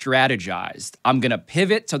was strategized. I'm going to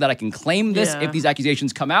pivot so that I can claim this if these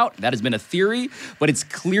accusations come out. That has been a theory, but it's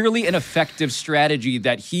clearly an effective strategy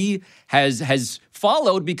that he has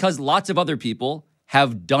followed because lots of other people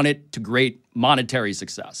have done it to great monetary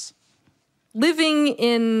success. Living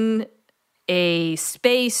in a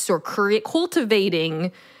space or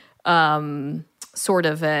cultivating sort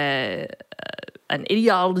of an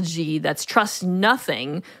ideology that's trust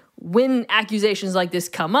nothing. When accusations like this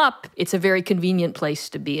come up, it's a very convenient place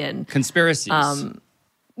to be in. Conspiracies.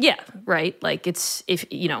 Yeah, right. Like it's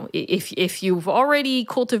if you've already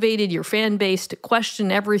cultivated your fan base to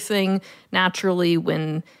question everything, naturally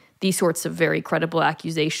when these sorts of very credible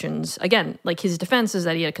accusations, again, like his defense is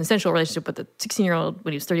that he had a consensual relationship with a 16-year-old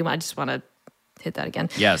when he was 31. I just want to hit that again.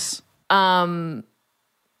 Yes.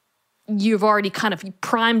 You've already kind of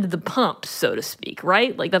primed the pump, so to speak,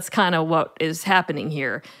 right? Like that's kind of what is happening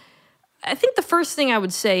here. I think the first thing I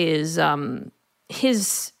would say is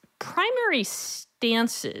his primary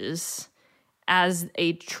stances as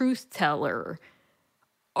a truth teller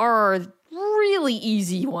are really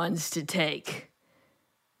easy ones to take.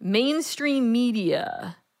 mainstream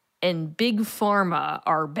media and big pharma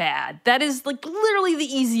are bad. That is like literally the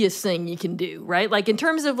easiest thing you can do, right? Like in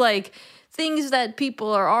terms of like things that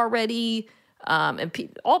people are already, and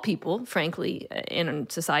all people, frankly, in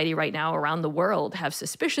society right now around the world have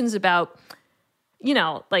suspicions about. You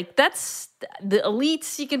know, like that's the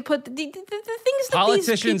elites. You can put the things that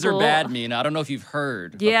politicians these people, are bad. Mina, I don't know if you've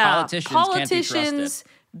heard. Yeah, but politicians can't be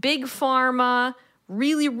trusted. Big pharma,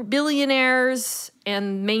 really billionaires,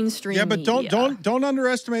 and mainstream. Yeah, but media. don't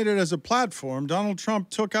underestimate it as a platform. Donald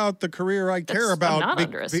Trump took out the career I care about. I'm not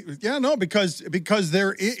underestimating. Because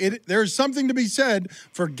there's something to be said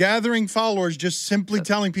for gathering followers, just simply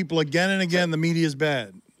telling people again and again the media is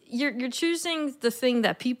bad. You're choosing the thing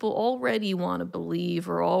that people already want to believe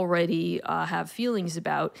or already have feelings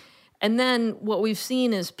about. And then what we've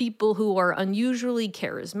seen is people who are unusually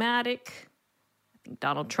charismatic. I think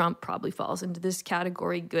Donald Trump probably falls into this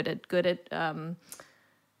category, good at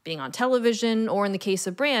being on television, or in the case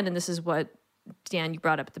of Brand, and this is what, Dan, you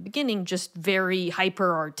brought up at the beginning, just very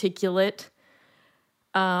hyper-articulate.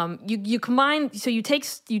 You combine, so you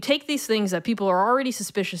take these things that people are already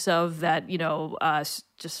suspicious of, that, you know,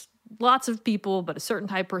 just lots of people, but a certain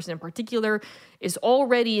type of person in particular is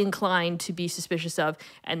already inclined to be suspicious of,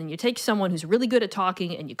 and then you take someone who's really good at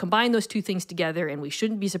talking and you combine those two things together, and we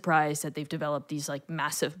shouldn't be surprised that they've developed these like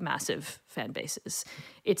massive fan bases.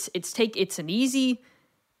 It's an easy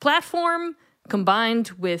platform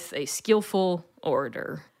combined with a skillful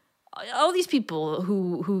orator. All these people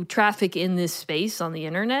who traffic in this space on the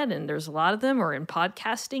internet, and there's a lot of them, or in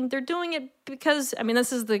podcasting, they're doing it because, I mean,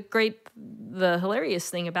 this is the hilarious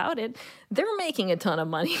thing about it. They're making a ton of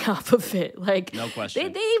money off of it. Like, no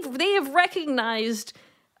question. They have recognized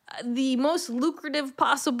the most lucrative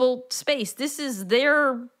possible space. This is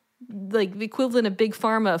their, like, the equivalent of Big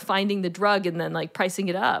Pharma finding the drug and then, like, pricing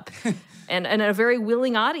it up. And a very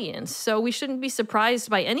willing audience. So we shouldn't be surprised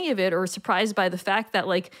by any of it, or surprised by the fact that,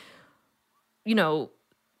 like, you know,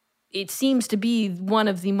 it seems to be one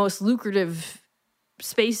of the most lucrative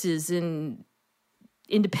spaces in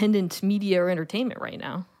independent media or entertainment right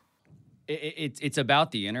now. It's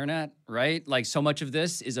about the internet, right? Like, so much of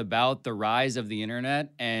this is about the rise of the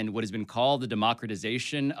internet and what has been called the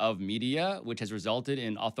democratization of media, which has resulted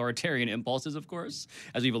in authoritarian impulses, of course,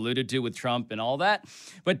 as we've alluded to with Trump and all that.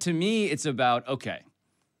 But to me, it's about, okay,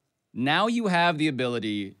 now you have the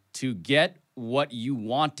ability to get what you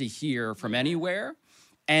want to hear from anywhere,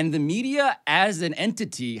 and the media as an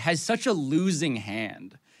entity has such a losing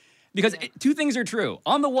hand. Because two things are true.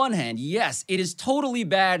 On the one hand, yes, it is totally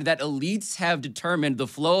bad that elites have determined the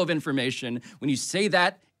flow of information when you say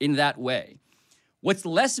that in that way. What's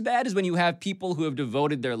less bad is when you have people who have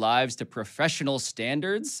devoted their lives to professional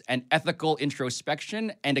standards and ethical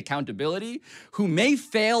introspection and accountability, who may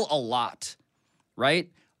fail a lot, right?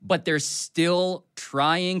 But they're still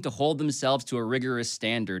trying to hold themselves to a rigorous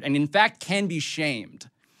standard, and in fact can be shamed.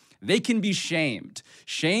 They can be shamed.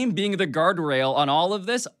 Shame being the guardrail on all of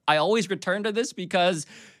this. I always return to this because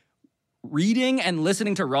reading and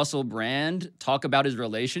listening to Russell Brand talk about his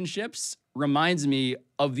relationships reminds me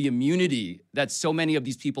of the immunity that so many of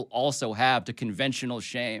these people also have to conventional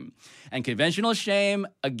shame. And conventional shame,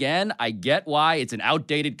 again, I get why. It's an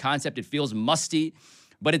outdated concept. It feels musty.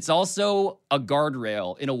 But it's also a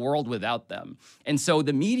guardrail in a world without them. And so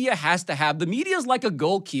the media is like a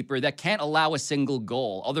goalkeeper that can't allow a single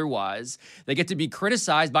goal. Otherwise, they get to be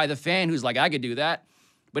criticized by the fan who's like, I could do that.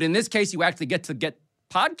 But in this case, you actually get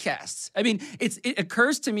podcasts. I mean, it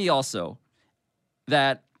occurs to me also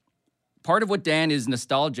that part of what Dan is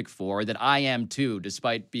nostalgic for, that I am too,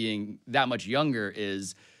 despite being that much younger,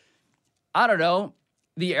 is, I don't know,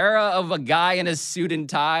 the era of a guy in a suit and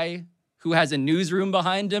tie who has a newsroom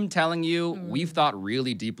behind him telling you, we've thought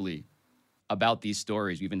really deeply about these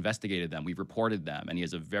stories. We've investigated them. We've reported them. And he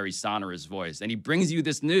has a very sonorous voice. And he brings you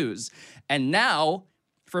this news. And now,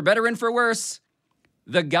 for better and for worse,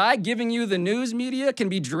 the guy giving you the news media can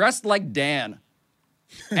be dressed like Dan.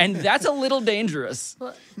 And that's a little dangerous.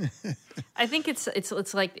 Well, I think it's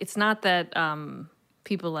like, it's not that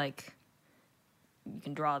people like, you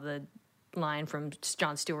can draw the line from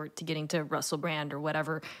Jon Stewart to getting to Russell Brand or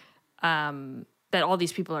whatever, that all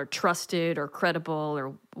these people are trusted or credible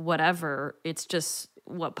or whatever. It's just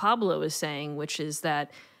what Pablo is saying, which is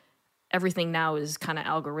that everything now is kind of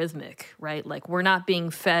algorithmic, right? Like, we're not being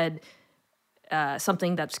fed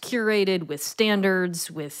something that's curated with standards,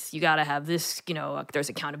 with you got to have this, you know, there's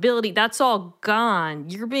accountability. That's all gone.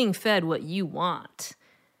 You're being fed what you want.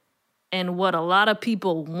 And what a lot of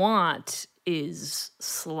people want is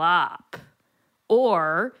slop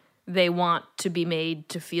or they want to be made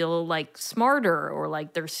to feel like smarter or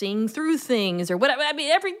like they're seeing through things or whatever. I mean,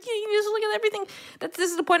 you just look at everything.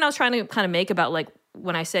 This is the point I was trying to kind of make about like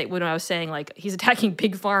when I was saying like he's attacking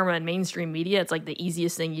big pharma and mainstream media. It's like the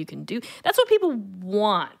easiest thing you can do. That's what people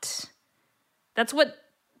want. That's what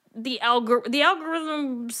the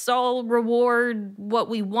algorithms all reward what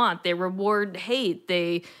we want. They reward hate.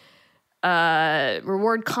 They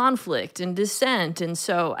reward conflict and dissent. And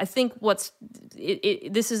so I think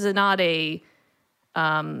this is not a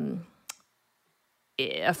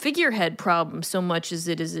figurehead problem so much as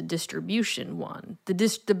it is a distribution one.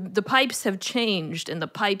 The pipes have changed and the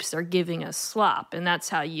pipes are giving us slop, and that's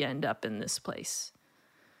how you end up in this place.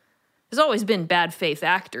 There's always been bad faith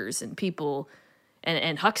actors and people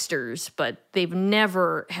and hucksters, but they've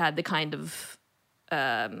never had the kind of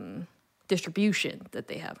distribution that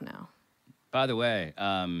they have now. By the way,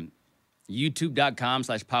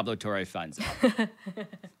 youtube.com/Pablo Torre finds out.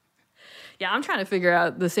 Yeah, I'm trying to figure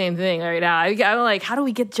out the same thing right now. I'm like, how do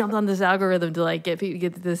we jumped on this algorithm to like get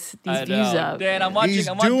these views up? Dan, I'm watching. He's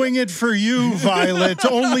doing it for you, Violet.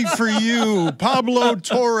 Only for you. Pablo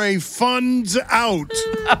Torre funds out.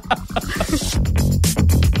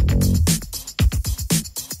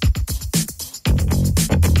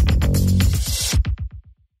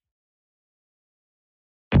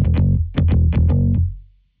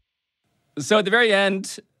 So at the very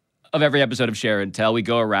end of every episode of Share and Tell, we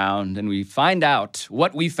go around and we find out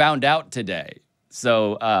what we found out today.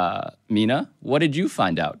 So, Mina, what did you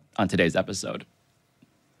find out on today's episode?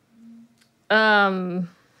 I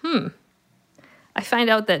find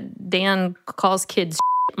out that Dan calls kids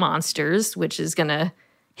monsters, which is going to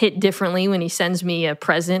hit differently when he sends me a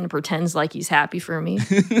present and pretends like he's happy for me.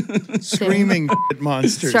 Screaming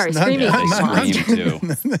monsters. Sorry, screaming Scream too.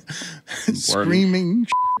 Screaming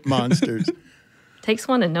monsters. Takes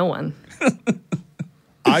one to know one.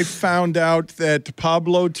 I found out that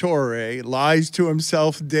Pablo Torre lies to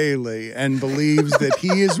himself daily and believes that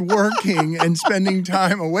he is working and spending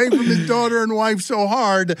time away from his daughter and wife so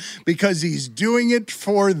hard because he's doing it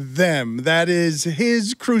for them. That is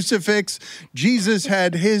his crucifix. Jesus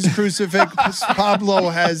had his crucifix. Pablo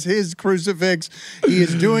has his crucifix. He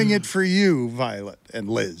is doing it for you, Violet and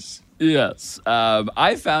Liz. Yes.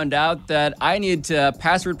 I found out that I need to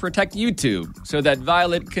password protect YouTube so that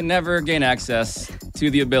Violet can never gain access to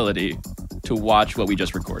the ability to watch what we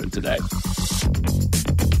just recorded today.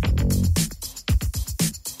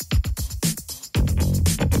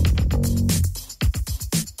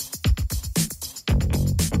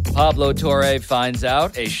 Pablo Torre finds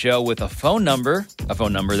out a show with a phone number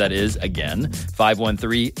that is, again,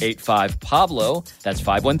 513-85-PABLO. That's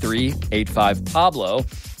 513-85-PABLO,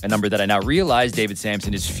 a number that I now realize David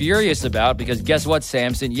Sampson is furious about because guess what,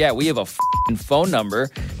 Sampson? Yeah, we have a phone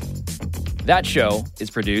number. That show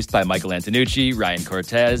is produced by Michael Antonucci, Ryan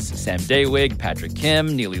Cortez, Sam Daywig, Patrick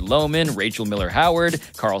Kim, Neely Lohman, Rachel Miller-Howard,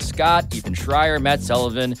 Carl Scott, Ethan Schreier, Matt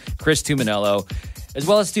Sullivan, Chris Tuminello, as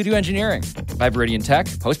well as studio engineering by Viridian Tech,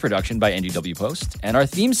 post-production by NDW Post, and our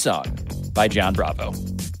theme song by John Bravo.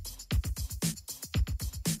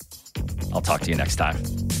 I'll talk to you next time.